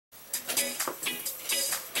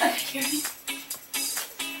You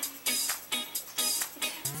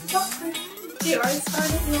already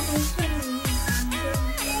started.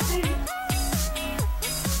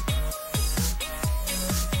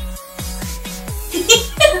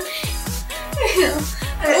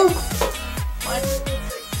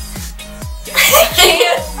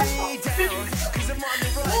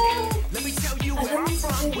 You want me to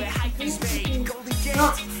start?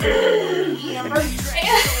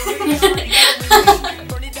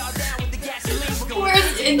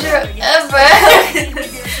 Worst intro ever.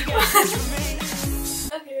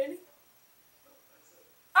 Okay, ready?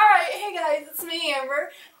 Alright, hey guys, it's me,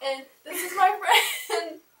 Amber, and this is my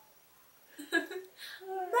friend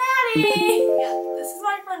Maddie! Yeah, this is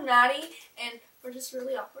my friend Maddie, and we're just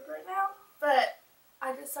really awkward right now, but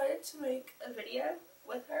I decided to make a video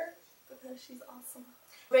with her because she's awesome.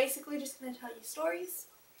 Basically just going to tell you stories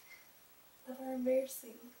that are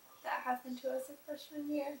embarrassing that happened to us in freshman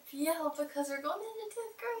year. Yeah, because we're going into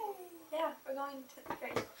 10th grade. Yeah, we're going to 10th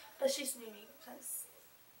grade, but she's new to me because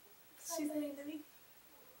she's new to me.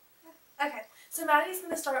 Yeah. Okay, so Maddie's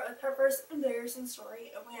going to start with her first embarrassing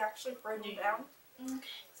story, and we actually wrote them down.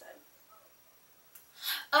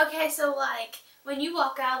 Okay, so like when you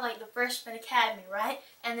walk out of like the freshman academy, right?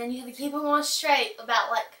 And then you have to keep them on straight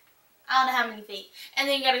about like I don't know how many feet, and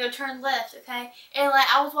then you gotta go turn left, okay? And like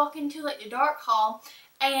I was walking to like the dark hall,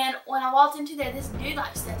 and when I walked into there, this dude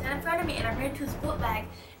like stepped down in front of me, and I ran to his book bag,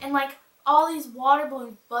 and like all these water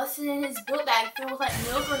balloons busted in his book bag filled with like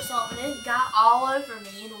milk or something. And it got all over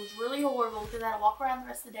me, and it was really horrible because I had to walk around the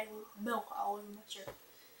rest of the day with milk all over my shirt.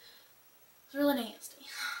 It's really nasty.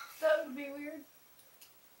 That would be weird.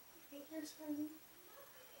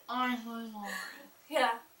 I'm so sorry.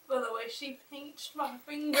 Yeah, by the way, she pinched my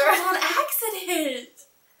finger. It was on accident.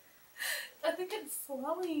 I think it's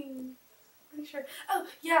swelling. Pretty sure. Oh,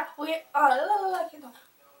 yeah, I can't talk.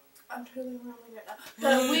 I'm totally remembering it now.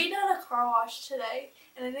 But we done a car wash today,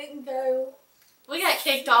 and it didn't go... We got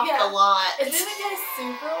kicked off a lot. It didn't go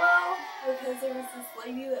super well because there was this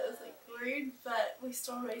lady that was like rude, but we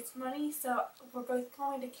still raised money, so we're both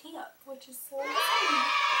going to camp, which is so exciting.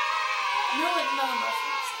 You went to Melon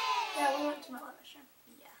Mushrooms. Yeah, we went to Melon Mushroom.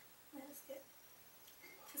 Yeah. That was good.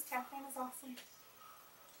 Because Catherine is awesome.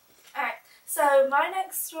 Alright, so my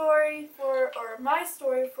first story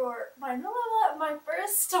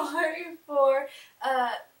for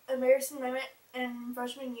embarrassing moment in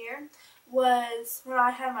freshman year was when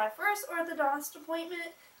I had my first orthodontist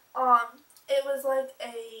appointment. It was like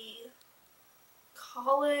a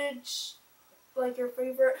college, like your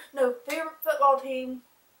favorite football team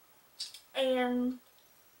and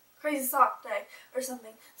crazy sock day or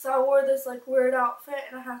something. So I wore this like weird outfit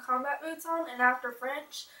and I had combat boots on, and after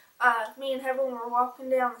French, me and Heaven were walking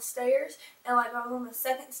down the stairs, and like I was on the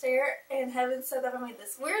second stair, and Heaven said that I made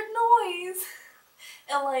this weird noise.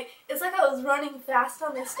 And like, it's like I was running fast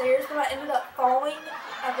on the stairs, but I ended up falling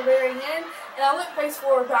at the very end, and I went face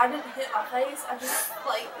forward, but I didn't hit my face. I just,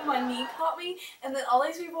 like, my knee caught me, and then all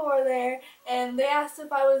these people were there, and they asked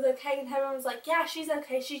if I was okay, and Heaven was like, yeah, she's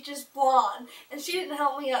okay, she's just blonde. And she didn't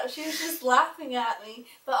help me up, she was just laughing at me,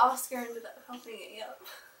 but Oscar ended up helping me up.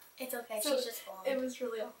 It's okay, So she's just blonde. it was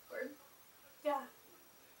really awkward. Yeah.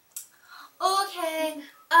 Okay,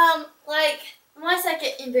 like, my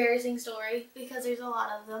second embarrassing story, because there's a lot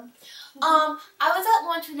of them. I was at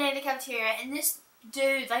lunch one day in the cafeteria, and this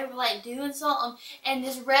dude, they were like doing something, and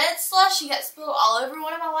this red slushy got spilled all over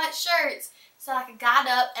one of my white shirts. So like, I got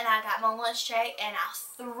up, and I got my lunch tray, and I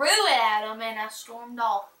threw it at him, and I stormed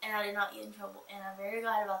off, and I did not get in trouble, and I'm very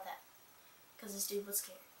glad about that, because this dude was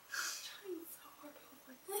scared.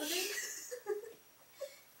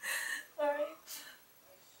 Alright.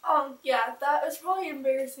 Yeah, that was probably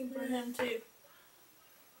embarrassing for him too.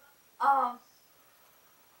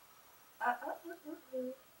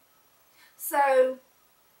 So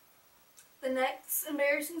the next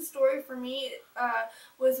embarrassing story for me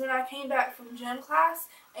was when I came back from gym class,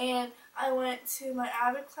 and I went to my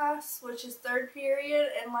Avid class, which is third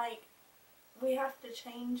period, and like we have to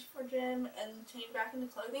change for gym and change back into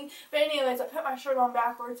clothing. But anyways, I put my shirt on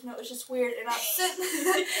backwards, and it was just weird, and I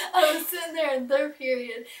was sitting there in third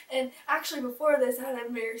period, and actually before this I had an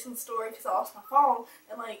embarrassing story because I lost my phone,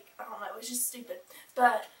 and like, I don't know, it was just stupid.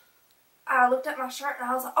 But I looked at my shirt and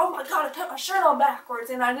I was like, oh my god, I put my shirt on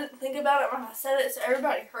backwards, and I didn't think about it when I said it, so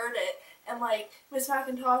everybody heard it. And like, Miss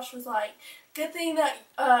McIntosh was like, good thing that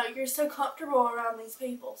you're so comfortable around these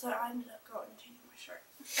people. So I ended up going and changing my shirt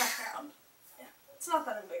back around. It's not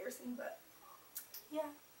that embarrassing, but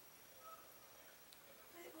yeah.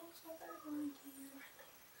 Wait, what was my third one again?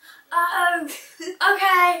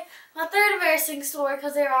 Okay, my third embarrassing story,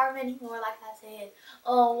 because there are many more, like I said,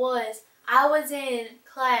 was I was in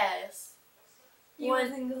class. You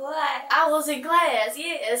was in class. I was in class,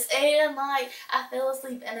 yes, and like I fell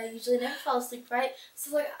asleep, and I usually never fall asleep, right?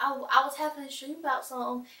 So like I was having a dream about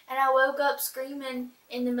something, and I woke up screaming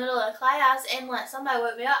in the middle of class, and like somebody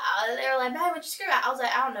woke me up. They were like, "Man, what you scream about?" I was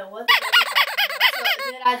like, "I don't know what the hell you're talking about."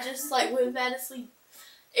 So then I just like went back to sleep,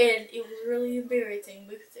 and it was really embarrassing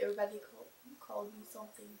because everybody called me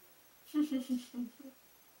something.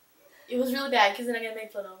 It was really bad because then I got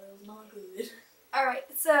made fun of. It was not good. All right,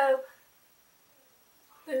 so.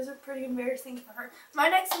 Those are pretty embarrassing for her. My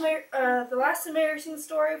next, the last embarrassing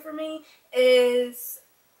story for me is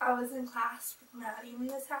I was in class with Maddie when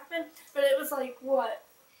this happened, but it was like what,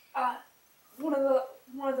 one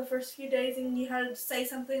of the first few days, and you had to say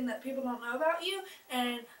something that people don't know about you,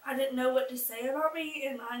 and I didn't know what to say about me,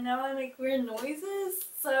 and I know I make weird noises,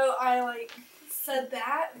 so I like said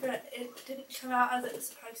that, but it didn't come out as it was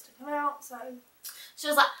supposed to come out. So she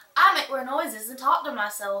was like, "I make weird noises and talk to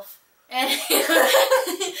myself." And, and that's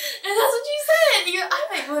what you said. I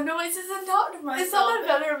make weird noises and talk to myself. It sounded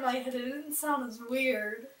better in my head. It didn't sound as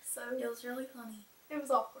weird. So it was really funny. It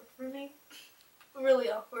was awkward for me. Really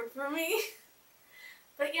awkward for me.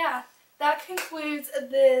 But yeah, that concludes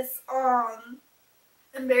this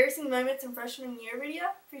embarrassing moments in freshman year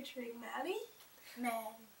video featuring Maddie.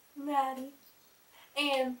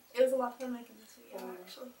 And it was a lot of fun making this video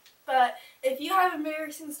actually. But if you have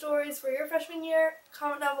embarrassing stories for your freshman year,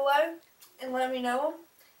 comment down below and let me know them.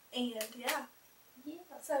 And yeah.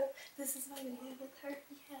 So this is my video with her.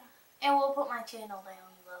 Yeah. And we'll put my channel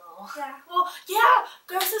down below. Yeah. Well, yeah.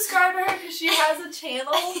 Go subscribe to her because she has a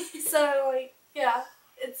channel. So like, yeah,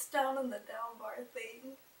 it's down in the down bar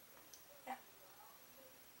thing. Yeah.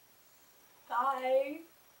 Bye.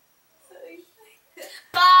 Bye.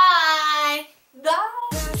 Bye. Bye.